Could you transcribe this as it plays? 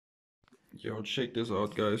Yo, check this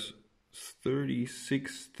out, guys.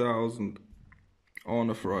 36,000 on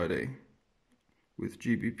a Friday with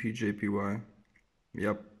GBPJPY.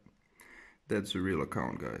 Yep, that's a real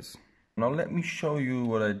account, guys. Now let me show you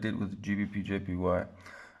what I did with GBPJPY.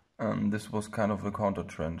 This was kind of a counter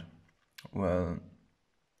trend. Well,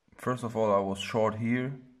 first of all, I was short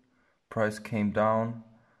here. Price came down.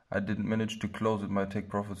 I didn't manage to close it. My take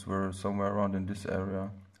profits were somewhere around in this area,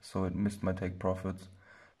 so it missed my take profits.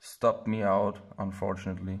 Stopped me out,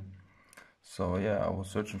 unfortunately. So yeah, I was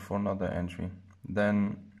searching for another entry.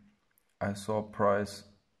 Then I saw price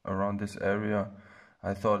around this area.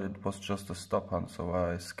 I thought it was just a stop hunt, so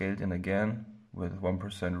I scaled in again with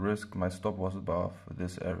 1% risk. My stop was above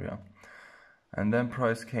this area. And then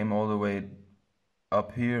price came all the way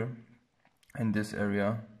up here in this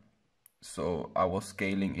area. So I was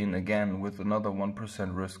scaling in again with another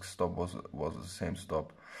 1% risk. Stop was the same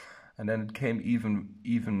stop. And then it came even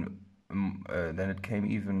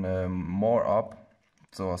more up,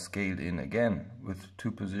 so I scaled in again with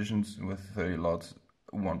 2 positions with 30 lots,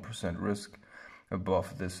 1% risk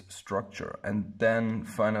above this structure. And then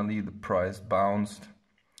finally the price bounced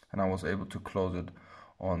and I was able to close it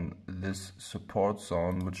on this support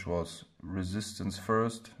zone, which was resistance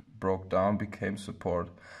first, broke down, became support,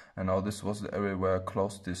 and now this was the area where I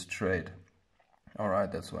closed this trade.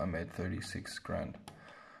 Alright, that's why I made 36 grand.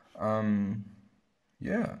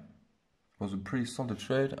 Yeah, it was a pretty solid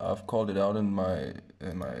trade. I've called it out in my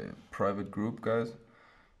private group, guys.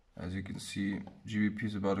 As you can see, GBP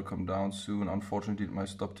is about to come down soon. Unfortunately, it might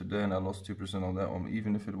stop today and I lost 2% on that one.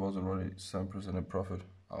 Even if it was already 7% in profit,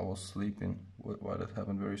 I was sleeping. Why that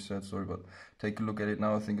happened, very sad story, but take a look at it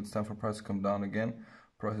now. I think it's time for price to come down again.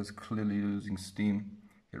 Price is clearly losing steam.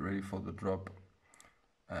 Get ready for the drop.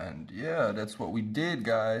 And yeah, that's what we did,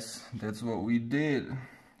 guys. That's what we did.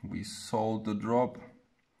 We sold the drop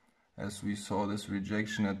as we saw this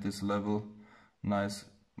rejection at this level. Nice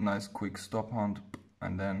quick stop hunt,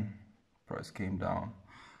 and then price came down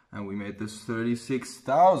and we made this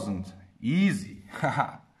 36,000 easy.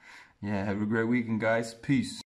 Yeah, have a great weekend, guys. Peace.